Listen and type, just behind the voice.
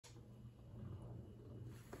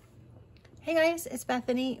Hey guys, it's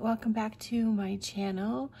Bethany. Welcome back to my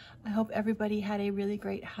channel. I hope everybody had a really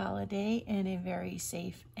great holiday and a very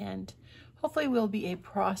safe and hopefully will be a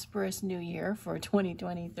prosperous new year for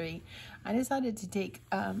 2023. I decided to take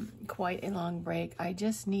quite a long break. I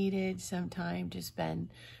just needed some time to spend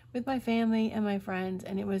with my family and my friends,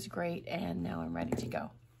 and it was great, and now I'm ready to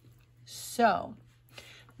go. So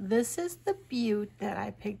this is the butte that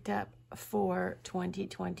I picked up for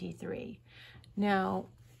 2023. Now,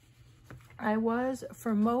 I was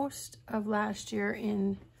for most of last year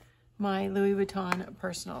in my Louis Vuitton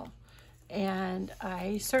personal, and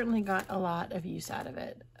I certainly got a lot of use out of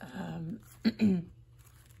it.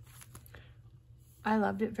 I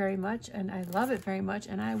loved it very much, and I love it very much,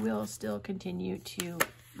 and I will still continue to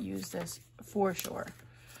use this for sure.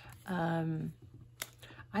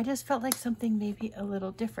 I just felt like something maybe a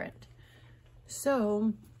little different.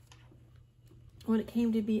 So when it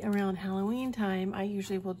came to be around Halloween time, I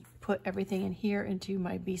usually will put everything in here into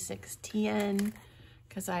my B6TN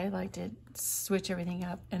because I like to switch everything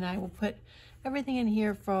up, and I will put everything in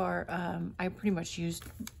here for, I pretty much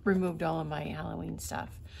removed all of my Halloween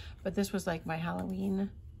stuff, but this was like my Halloween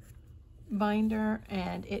binder,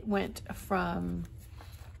 and it went from,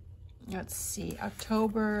 let's see,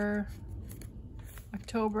 October,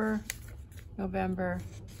 November,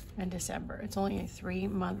 and December. It's only a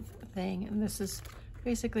 3-month thing, and this is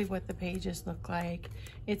basically what the pages look like.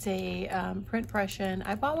 It's a print Prussian.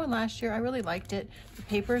 I bought one last year. I really liked it. The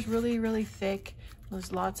paper is really, really thick.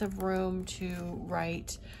 There's lots of room to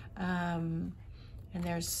write, and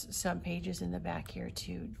there's some pages in the back here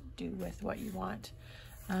to do with what you want.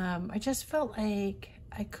 I just felt like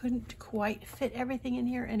I couldn't quite fit everything in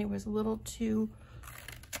here, and it was a little too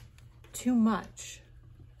much.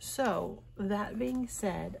 So that being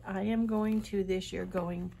said, I am going to this year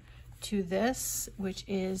going to this, which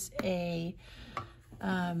is a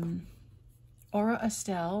Aura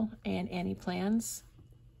Estelle and Annie Plans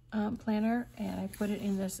planner, and I put it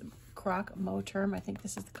in this Croc Moterm. I think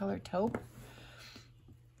this is the color taupe.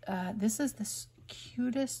 This is the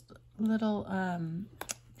cutest little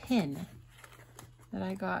pin that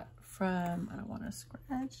I got from, I don't want to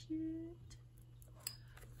scratch it.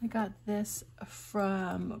 I got this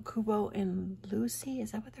from Kubo and Lucy.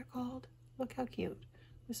 Is that what they're called? Look how cute.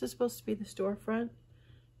 This is supposed to be the storefront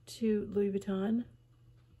to Louis Vuitton.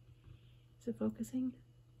 Is it focusing?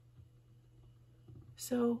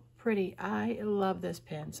 So pretty. I love this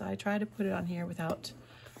pin, so I try to put it on here without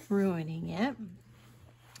ruining it.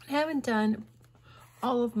 I haven't done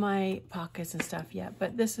all of my pockets and stuff yet,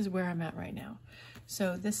 but this is where I'm at right now.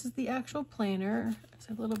 So this is the actual planner. It's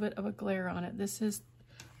a little bit of a glare on it. This is,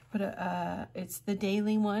 it's the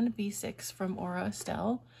daily one, B6 from Aura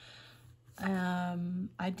Estelle.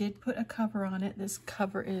 I did put a cover on it. This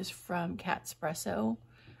cover is from Catspresso.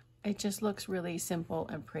 It just looks really simple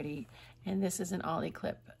and pretty. And this is an ollie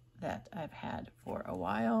clip that I've had for a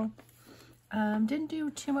while. Didn't do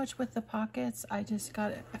too much with the pockets. I just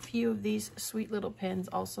got a few of these sweet little pins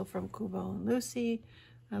also from Kubo and Lucy.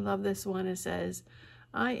 I love this one. It says,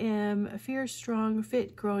 I am fierce, strong,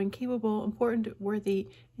 fit, growing, capable, important, worthy,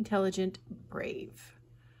 intelligent, brave.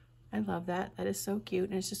 I love that. That is so cute.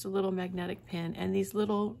 And it's just a little magnetic pin. And these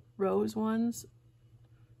little rose ones,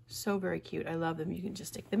 so very cute. I love them. You can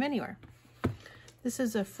just stick them anywhere. This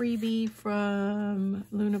is a freebie from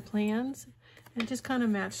Luna Plans. It just kind of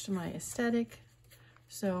matched my aesthetic.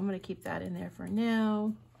 So I'm going to keep that in there for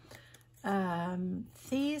now.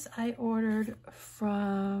 These I ordered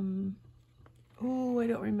from, oh, I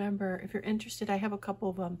don't remember. If you're interested, I have a couple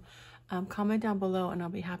of them. Comment down below and I'll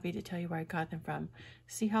be happy to tell you where I got them from.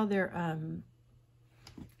 See how they're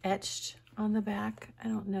etched on the back? I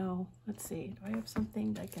don't know. Let's see. Do I have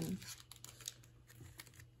something that I can...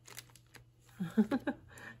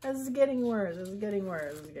 This is getting worse. This is getting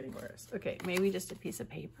worse. This is getting worse. Okay, maybe just a piece of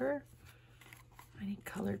paper. I need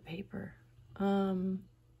colored paper.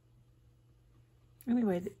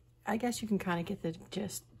 Anyway, I guess you can kind of get the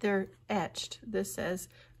gist. They're etched. This says,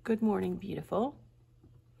 "Good morning, beautiful."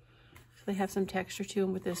 They have some texture to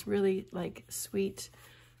them with this really like sweet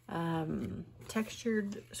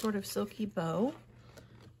textured sort of silky bow.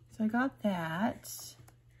 So I got that.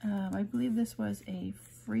 I believe this was a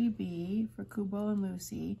freebie for Kubo and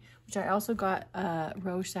Lucy, which I also got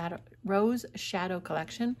Rose Shadow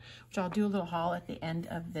collection, which I'll do a little haul at the end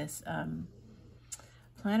of this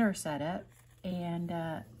planner setup, and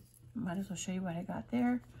might as well show you what I got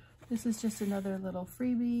there. This is just another little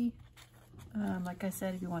freebie. Like I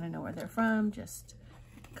said, if you want to know where they're from, just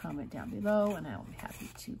comment down below and I'll be happy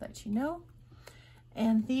to let you know.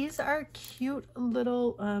 And these are cute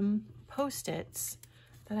little post-its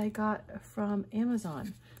that I got from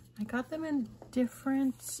Amazon. I got them in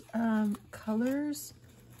different colors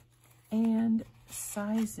and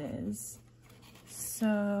sizes.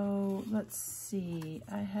 So let's see,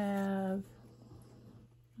 I have,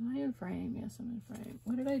 am I in frame? Yes, I'm in frame.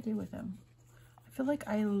 What did I do with them? I feel like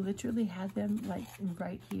I literally had them like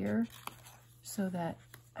right here so that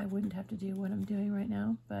I wouldn't have to do what I'm doing right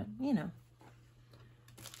now, but you know,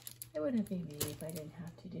 it wouldn't be me if I didn't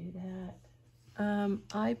have to do that.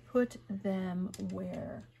 I put them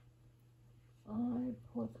where? I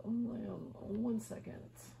put them, 1 second.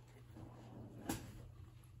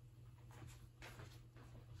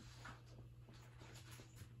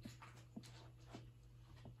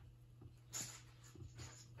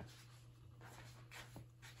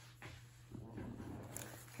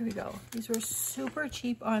 Here we go. These were super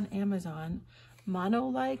cheap on Amazon.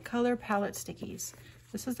 Mono-Light color palette stickies.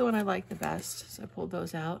 This is the one I like the best, so I pulled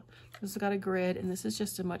those out. This has got a grid, and this is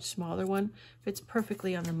just a much smaller one. Fits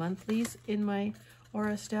perfectly on the monthlies in my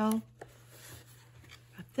Aurastelle.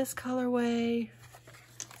 Got this colorway.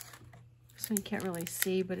 This one you can't really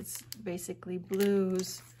see, but it's basically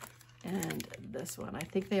blues. And this one, I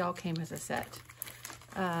think they all came as a set.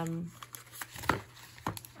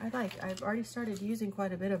 I've already started using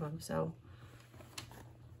quite a bit of them, so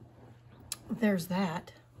there's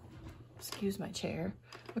that. Excuse my chair.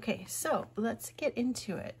 Okay, so let's get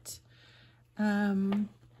into it.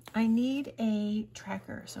 I need a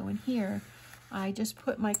tracker. So in here, I just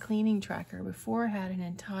put my cleaning tracker. Before I had an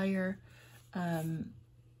entire, you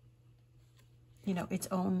know, its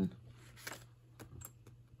own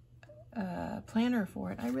planner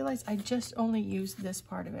for it. I realized I just only used this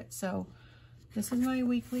part of it. So this is my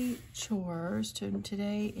weekly chores.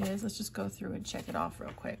 Today is, let's just go through and check it off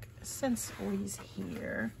real quick since Lee's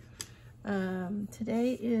here.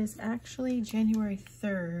 Today is actually January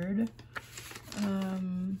 3rd.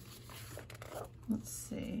 Let's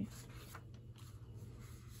see.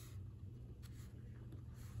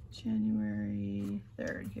 January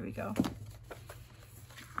 3rd, here we go.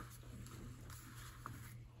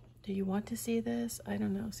 Do you want to see this? I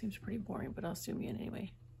don't know, seems pretty boring, but I'll zoom you in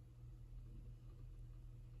anyway.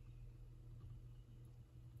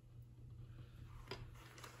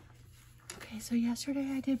 Okay, so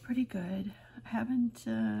yesterday I did pretty good. I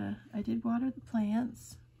did water the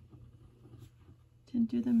plants. Didn't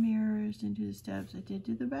do the mirrors, didn't do the steps. I did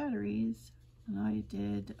do the batteries, and I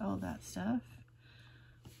did all that stuff.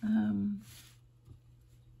 I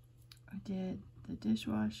did the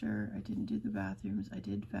dishwasher. I didn't do the bathrooms. I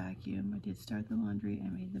did vacuum. I did start the laundry. I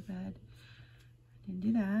made the bed. I didn't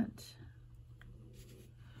do that.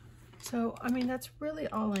 So, I mean, that's really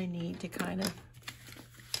all I need to kind of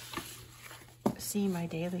see my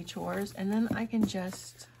daily chores, and then I can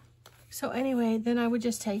just, so anyway, then I would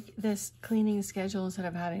just take this cleaning schedule instead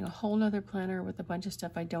of having a whole nother planner with a bunch of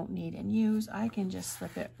stuff I don't need and use. I can just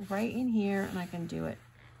slip it right in here, and I can do it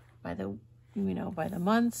by the, you know, by the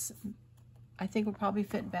months. I think would probably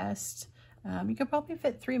fit best. You could probably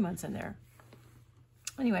fit 3 months in there.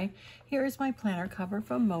 Anyway, here is my planner cover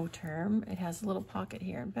from Moterm. It has a little pocket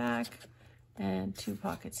here and back and 2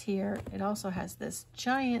 pockets here. It also has this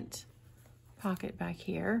giant pocket back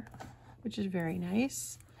here, which is very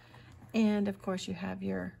nice. And of course you have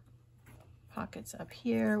your pockets up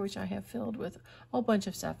here, which I have filled with a whole bunch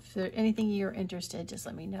of stuff. If there's anything you're interested, just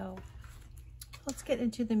let me know. Let's get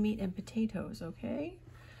into the meat and potatoes, okay?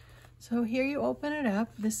 So here you open it up.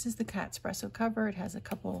 This is the Catspresso cover. It has a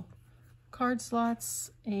couple card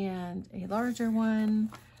slots and a larger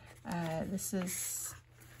one. This is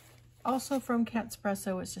also from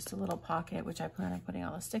Catspresso. It's just a little pocket, which I plan on putting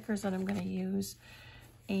all the stickers that I'm going to use.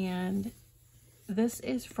 And this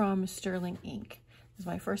is from Sterling Ink. This is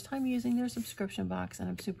my first time using their subscription box, and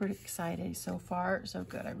I'm super excited. So far, so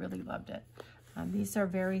good. I really loved it. These are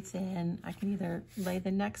very thin. I can either lay the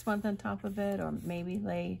next month on top of it, or maybe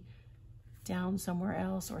lay down somewhere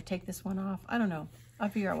else, or take this one off. I don't know. I'll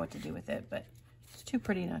figure out what to do with it, but it's too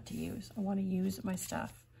pretty not to use. I want to use my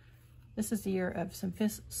stuff. This is the year of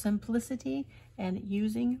simplicity and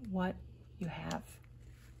using what you have.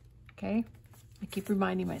 Okay? I keep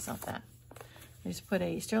reminding myself that. I just put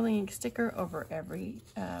a Sterling Ink sticker over every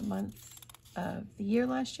month of the year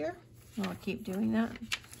last year. I'll keep doing that.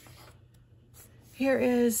 Here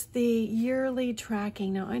is the yearly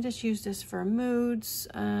tracking. Now, I just use this for moods.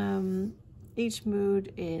 Each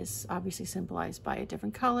mood is obviously symbolized by a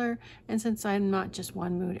different color. And since I'm not just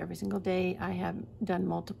one mood every single day, I have done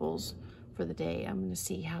multiples for the day. I'm going to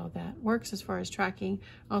see how that works as far as tracking.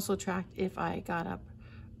 Also tracked if I got up,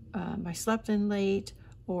 I slept in late,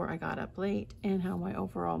 or I got up late, and how my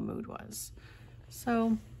overall mood was.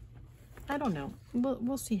 So I don't know.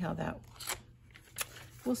 We'll see how that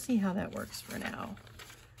we'll see how that works for now.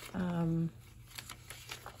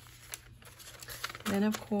 Then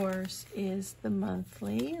of course is the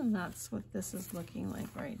monthly, and that's what this is looking like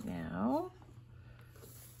right now.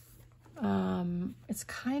 It's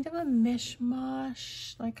kind of a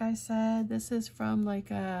mishmash, like I said. This is from like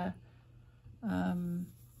a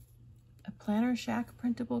Planner Shack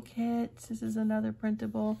printable kit. This is another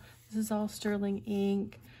printable. This is all sterling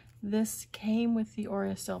ink. This came with the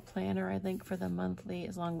Aura planner, I think, for the monthly,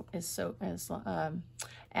 as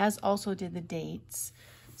also did the dates.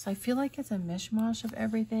 So I feel like it's a mishmash of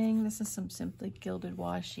everything. This is some Simply Gilded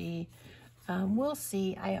washi. We'll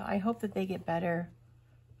see. I hope that they get better.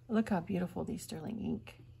 Look how beautiful these sterling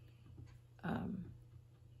ink. I'm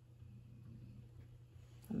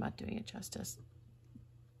not doing it justice.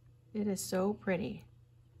 It is so pretty.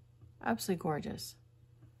 Absolutely gorgeous.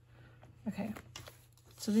 Okay.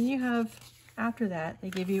 So then you have, after that, they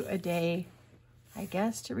give you a day, I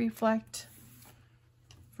guess, to reflect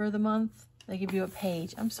for the month. They give you a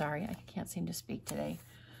page. I'm sorry, I can't seem to speak today.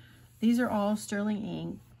 These are all sterling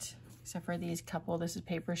inked, except for these couple. This is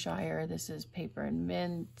Paper Shire. This is Paper and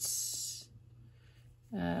Mint.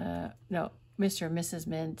 No, Mr. and Mrs.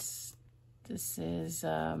 Mint. This is,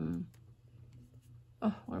 one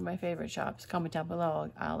of my favorite shops. Comment down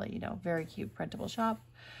below. I'll let you know. Very cute printable shop.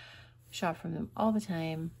 Shop from them all the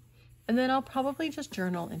time. And then I'll probably just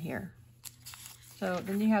journal in here. So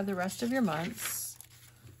then you have the rest of your months.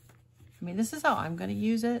 I mean, this is how I'm going to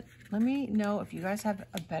use it. Let me know if you guys have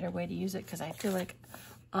a better way to use it, because I feel like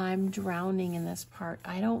I'm drowning in this part.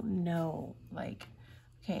 I don't know. Like,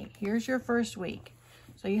 okay, here's your first week.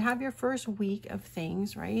 So you have your first week of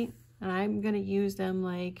things, right? And I'm going to use them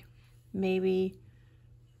like maybe,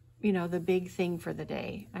 you know, the big thing for the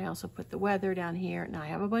day. I also put the weather down here. Now I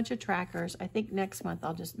have a bunch of trackers. I think next month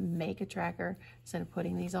I'll just make a tracker instead of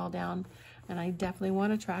putting these all down. And I definitely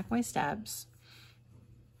want to track my steps,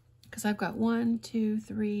 because I've got 1, 2,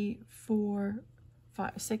 3, 4,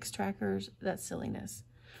 5, 6 trackers. That's silliness.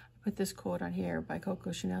 I put this quote on here by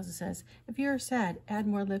Coco Chanel that says, if you're sad, add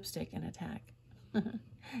more lipstick and attack.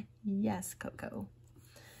 Yes, Coco.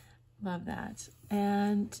 Love that.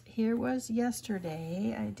 And here was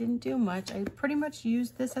yesterday. I didn't do much. I pretty much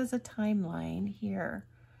used this as a timeline here,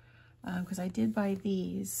 because I did buy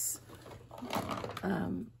these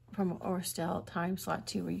from Orstel Time Slot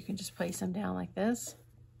 2, where you can just place them down like this.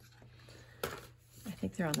 I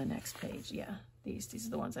think they're on the next page. Yeah, these are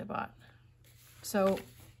the ones I bought. So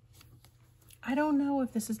I don't know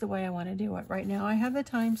if this is the way I want to do it. Right now I have the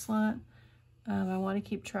time slot. I want to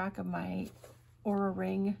keep track of my Aura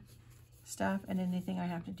Ring stuff and anything I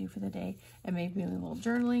have to do for the day, and maybe a little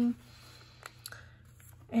journaling.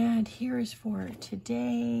 And here is for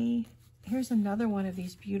today. Here's another one of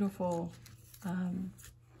these beautiful,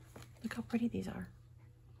 look how pretty these are,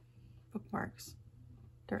 bookmarks.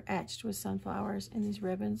 They're etched with sunflowers and these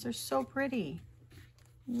ribbons. They're so pretty,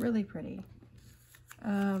 really pretty.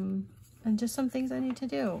 And just some things I need to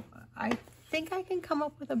do. I think I can come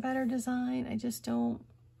up with a better design. I just don't.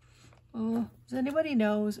 If anybody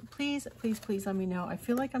knows, please, please, please let me know. I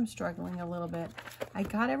feel like I'm struggling a little bit. I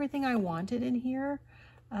got everything I wanted in here,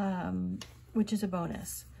 which is a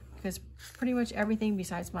bonus, because pretty much everything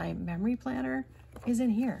besides my memory planner is in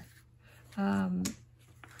here.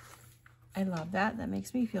 I love that. That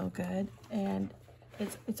makes me feel good. And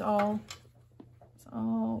it's all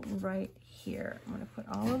right here. I'm going to put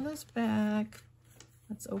all of this back.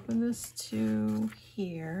 Let's open this to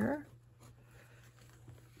here.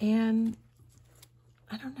 And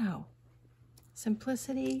I don't know,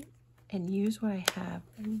 simplicity and use what I have.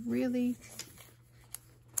 I really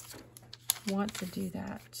want to do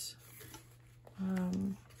that.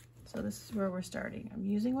 So this is where we're starting. I'm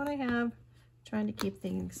using what I have, trying to keep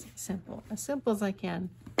things simple as I can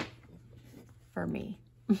for me.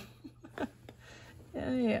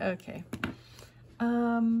 Yeah, okay.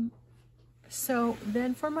 So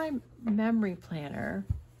then for my memory planner,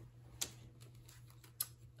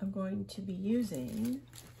 I'm going to be using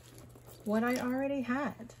what I already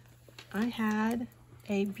had. I had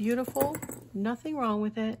a beautiful, nothing wrong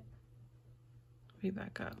with it. Let me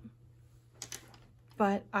back up.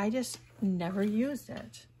 But I just never used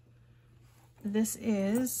it. This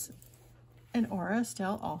is an Aura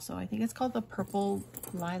Estelle also. I think it's called the Purple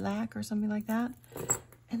Lilac or something like that.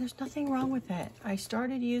 And there's nothing wrong with it. I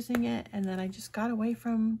started using it and then I just got away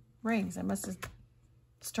from rings. I must have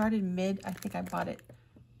started mid, I think I bought it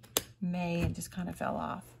May and just kind of fell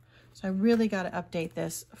off. So I really got to update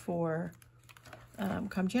this for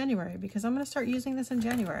come January, because I'm going to start using this in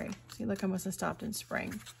January. See, look, I must have stopped in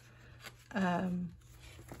spring.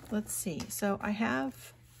 Let's see. So I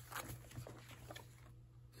have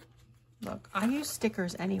Look, I use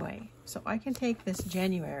stickers anyway, so I can take this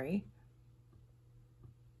January,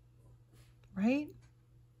 right?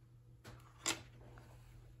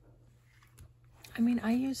 I mean,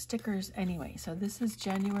 I use stickers anyway, so this is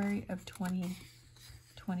January of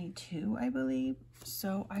 2022, I believe.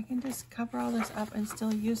 So I can just cover all this up and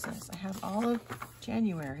still use this. I have all of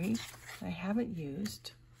January that I haven't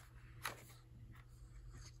used.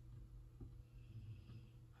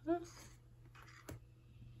 Huh.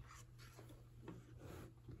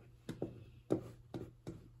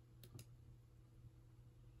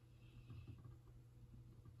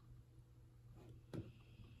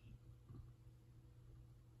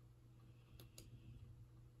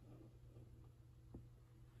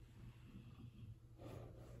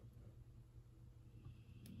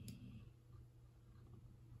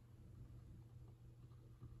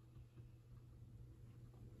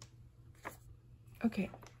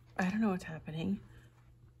 Okay, I don't know what's happening.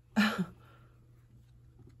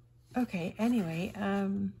 Okay, anyway,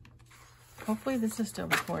 hopefully this is still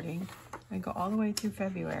recording. I go all the way through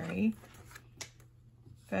February.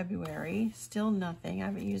 Still nothing. I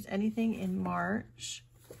haven't used anything in March,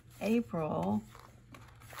 April.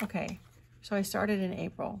 Okay, so I started in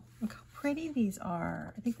April. Look how pretty these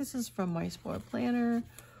are. I think this is from my Spoiled Planner.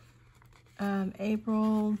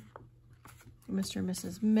 April, Mr. and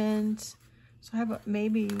Mrs. Mint. So I have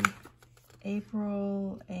maybe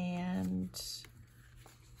April and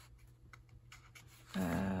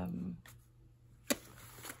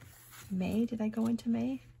May. Did I go into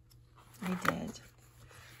May? I did.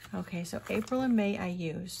 Okay, so April and May I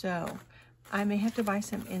use. So I may have to buy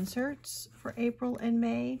some inserts for April and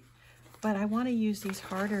May, but I want to use these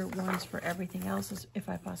harder ones for everything else if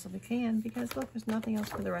I possibly can, because look, there's nothing else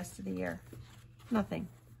for the rest of the year. Nothing.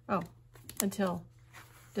 Oh, until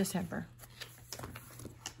December.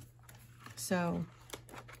 So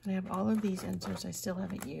I have all of these inserts I still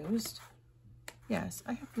haven't used. Yes,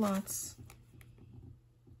 I have lots.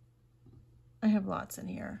 I have lots in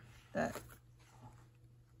here that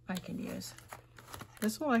I can use.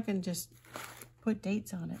 This one I can just put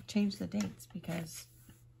dates on it, change the dates, because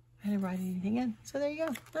I didn't write anything in. So there you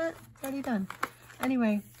go. Already done.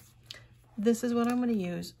 Anyway, this is what I'm going to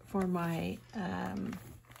use for my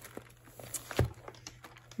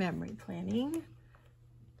memory planning.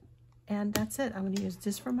 And that's it. I'm going to use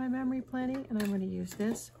this for my memory planning, and I'm going to use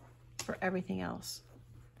this for everything else.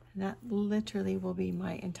 And that literally will be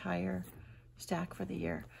my entire stack for the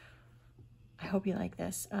year. I hope you like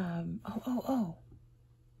this. Oh,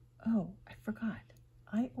 I forgot.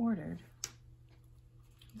 I ordered,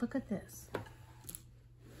 look at this.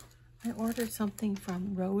 I ordered something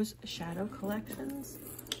from Rose Shadow Collections.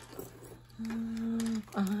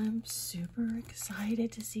 I'm super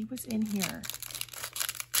excited to see what's in here.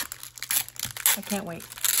 I can't wait.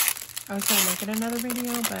 I was gonna make it another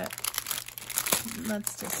video, but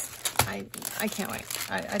let's just, I can't wait.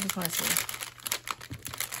 I just want to see.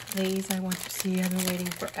 Please, I want to see. I've been waiting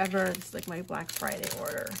forever. It's like my Black Friday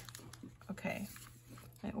order. Okay.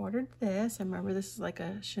 I ordered this. I remember this is like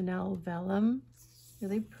a Chanel vellum.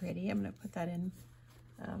 Really pretty. I'm gonna put that in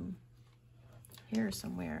here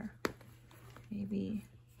somewhere. Maybe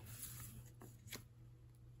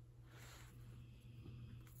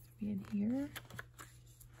in here.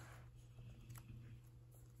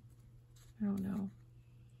 I don't know.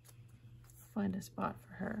 I'll find a spot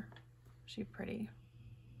for her. She's pretty.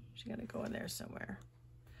 She's gotta go in there somewhere.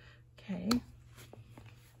 Okay.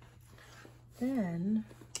 Then,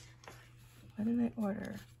 what did I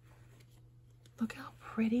order? Look how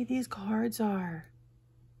pretty these cards are.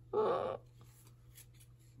 Oh,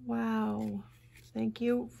 wow. Thank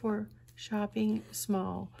you for shopping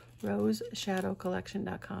small.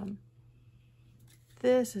 RoseShadowCollection.com.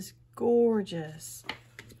 This is gorgeous.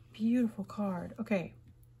 Beautiful card. Okay.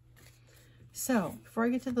 So, before I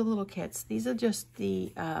get to the little kits, these are just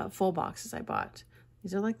the full boxes I bought.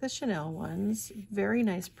 These are like the Chanel ones. Very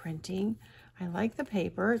nice printing. I like the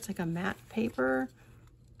paper. It's like a matte paper.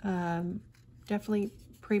 Definitely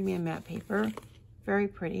premium matte paper. Very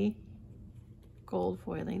pretty. Gold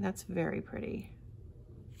foiling. That's very pretty.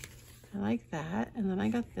 I like that. And then I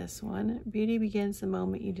got this one. Beauty begins the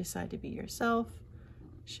moment you decide to be yourself.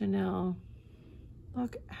 Chanel.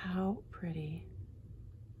 Look how pretty.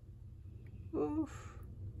 Oof.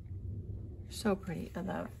 So pretty. I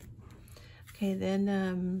love. Okay,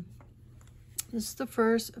 then this is the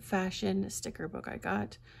first fashion sticker book I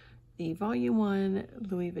got. The Volume 1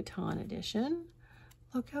 Louis Vuitton edition.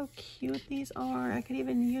 Look how cute these are. I could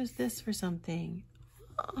even use this for something.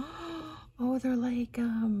 Oh, they're like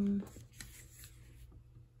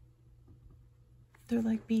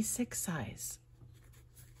B6 size.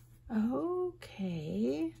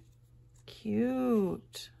 Okay.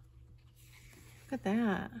 Cute. Look at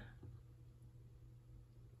that.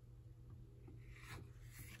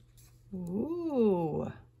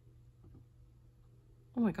 Ooh.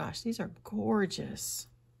 Oh my gosh, these are gorgeous.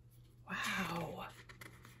 Wow.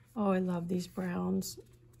 Oh, I love these browns.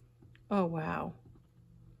 Oh, wow.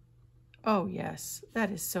 Oh, yes.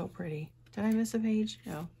 That is so pretty. Did I miss a page?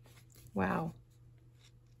 No. Wow.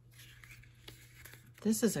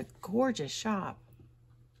 This is a gorgeous shop.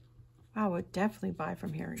 I would definitely buy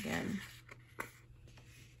from here again.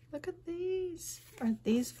 Look at these. Are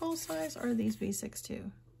these full size or are these B6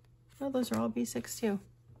 too? No, those are all B6 too.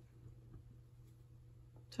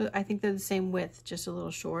 So I think they're the same width, just a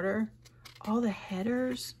little shorter. All the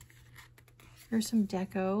headers. Here's some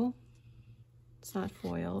deco. It's not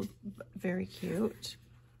foiled, but very cute.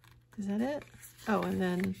 Is that it? Oh, and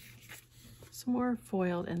then some more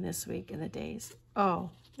foiled in this week in the days. Oh,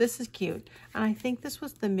 this is cute. And I think this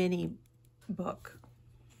was the mini book.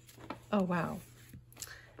 Oh, wow.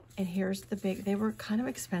 And here's the big, they were kind of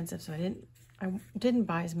expensive, so I didn't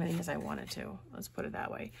buy as many as I wanted to. Let's put it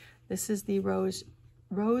that way. This is the Rose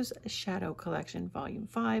Shadow Collection, Volume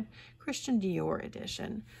 5, Christian Dior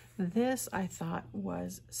edition. This I thought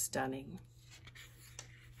was stunning.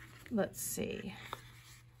 Let's see.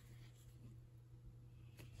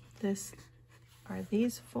 Are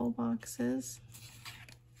these full boxes?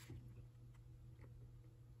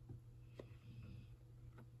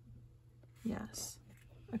 Yes.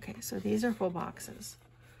 Okay, so these are full boxes.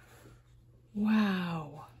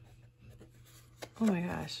 Wow. Oh my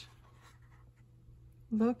gosh.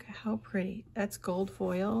 Look how pretty. That's gold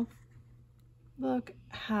foil. Look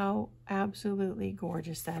how absolutely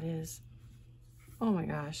gorgeous that is. Oh my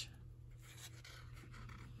gosh.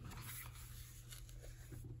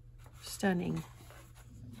 Stunning.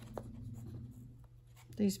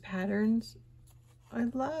 These patterns, I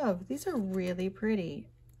love. These are really pretty.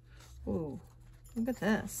 Ooh, look at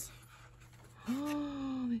this.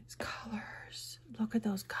 Oh, these colors. Look at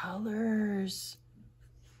those colors.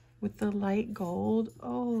 With the light gold.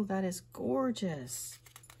 Oh, that is gorgeous.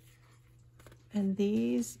 And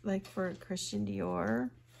these, like for Christian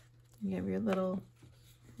Dior, you have your little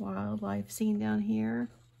wildlife scene down here.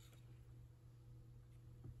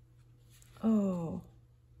 Oh,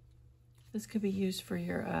 this could be used for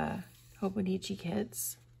your Hobonichi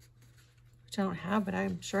kits, which I don't have, but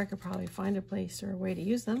I'm sure I could probably find a place or a way to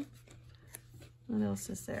use them. What else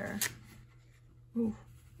is there? Ooh,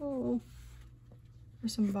 oh.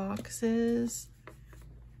 There's some boxes,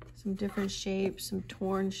 some different shapes, some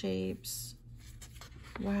torn shapes.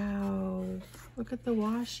 Wow, look at the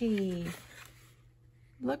washi.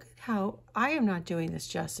 Look at how, I am not doing this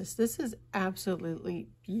justice. This is absolutely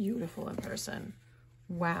beautiful in person.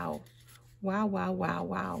 Wow, wow, wow, wow,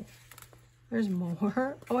 wow. There's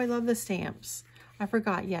more. Oh, I love the stamps. I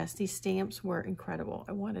forgot, yes, these stamps were incredible.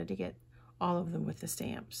 I wanted to get all of them with the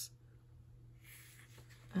stamps.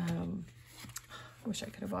 Wish I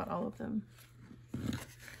could have bought all of them.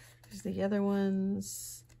 Because the other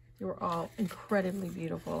ones, they were all incredibly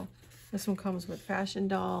beautiful. This one comes with fashion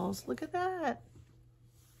dolls. Look at that.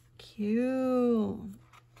 Cute.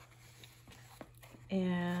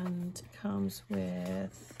 And comes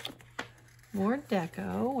with more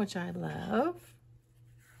deco, which I love.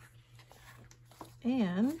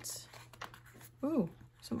 And, ooh,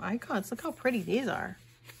 some icons. Look how pretty these are.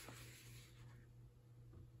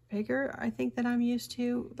 Bigger, I think, than I'm used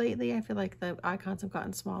to lately. I feel like the icons have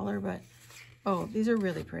gotten smaller, but oh, these are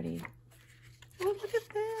really pretty. Oh, look at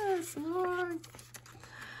this. Look.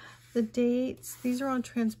 The dates, these are on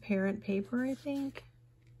transparent paper, I think.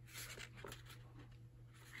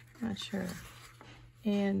 Not sure.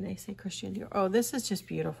 And they say Christian Dior. Oh, this is just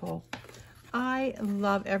beautiful. I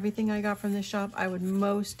love everything I got from this shop. I would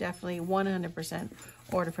most definitely 100%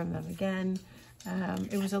 order from them again.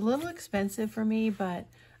 It was a little expensive for me, but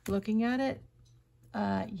looking at it,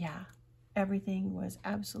 yeah, everything was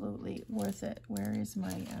absolutely worth it. Where is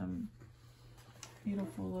my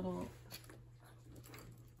beautiful little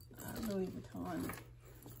Louis Vuitton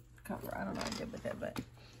cover? I don't know what I did with it, but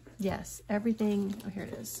yes, everything. Oh, here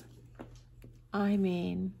it is. I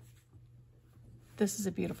mean, this is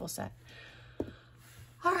a beautiful set.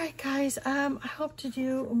 All right, guys, I hope to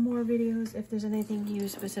do more videos. If there's anything you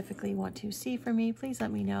specifically want to see from me, please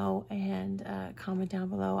let me know and comment down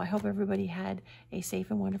below. I hope everybody had a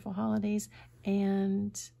safe and wonderful holidays,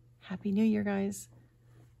 and Happy New Year, guys.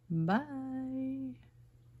 Bye.